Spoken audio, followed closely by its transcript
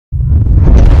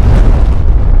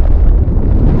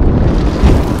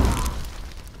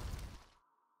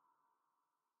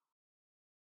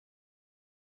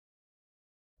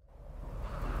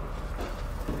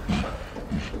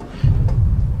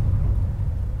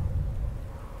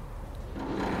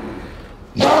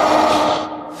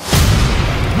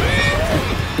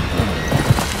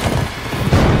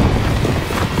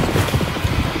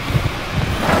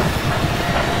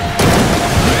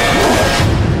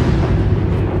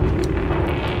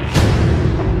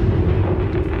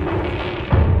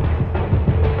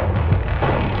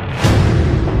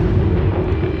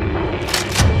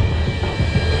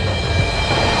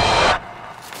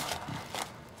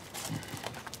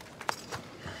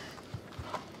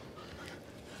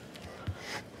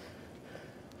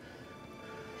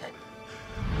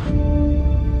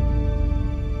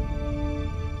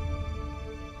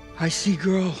I see,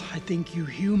 girl, I think you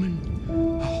human.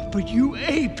 Oh, but you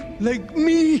ape, like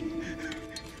me.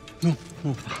 No,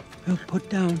 put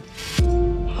down.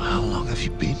 How long have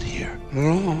you been here?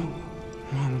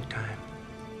 Long time.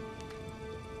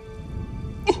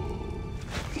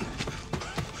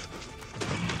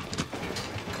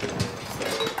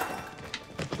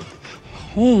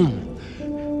 Home.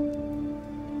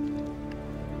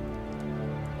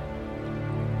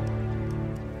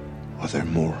 Are there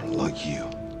more like you?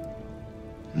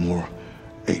 More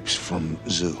apes from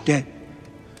zoo? Dead.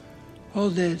 All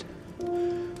dead.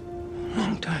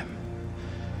 Long time.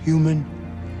 Human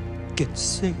gets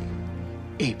sick.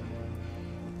 Ape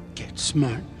gets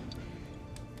smart.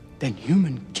 Then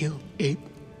human kill ape.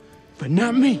 But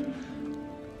not me.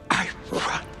 I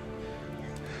run.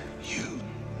 You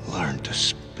learn to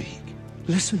speak.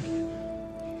 Listen,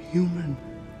 human.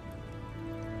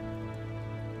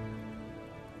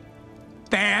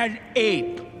 Bad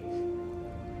ape.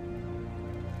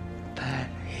 Bad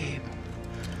ape.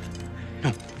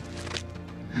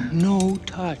 No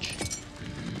touch.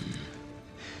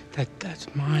 That's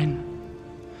mine.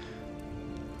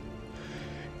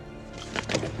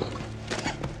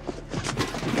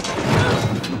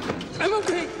 I'm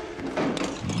okay.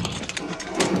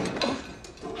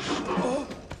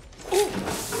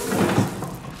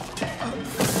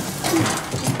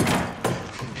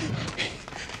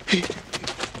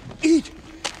 Eat.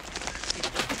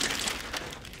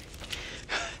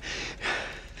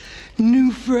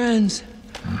 New friends.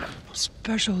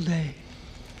 Special day.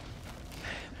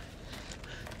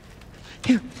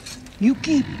 Here, you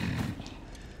keep.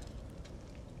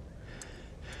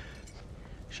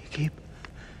 She keep.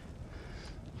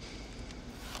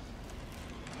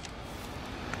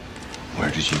 Where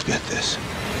did you get this?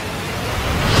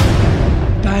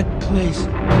 Bad place.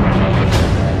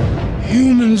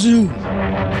 Human zoo.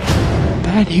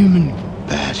 Bad human.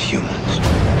 Bad humans.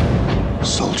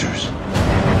 Soldiers.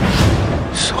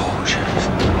 Soldiers.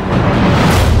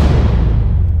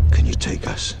 Can you take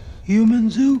us? Human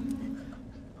zoo?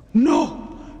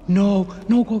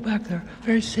 No, go back there.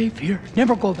 Very safe here.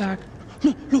 Never go back.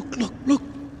 No, look.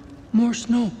 More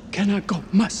snow. Cannot go.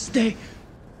 Must stay.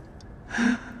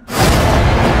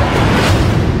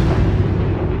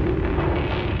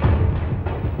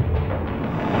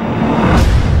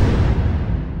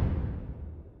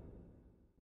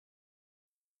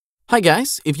 Hi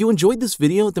guys, if you enjoyed this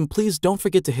video, then please don't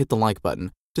forget to hit the like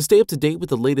button. To stay up to date with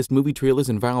the latest movie trailers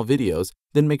and viral videos,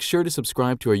 then make sure to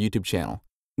subscribe to our YouTube channel.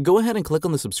 Go ahead and click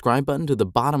on the subscribe button to the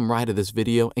bottom right of this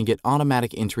video and get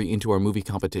automatic entry into our movie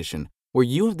competition, where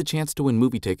you have the chance to win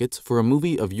movie tickets for a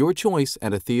movie of your choice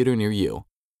at a theater near you.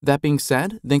 That being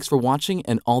said, thanks for watching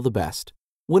and all the best.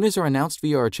 Winners are announced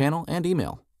via our channel and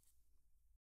email.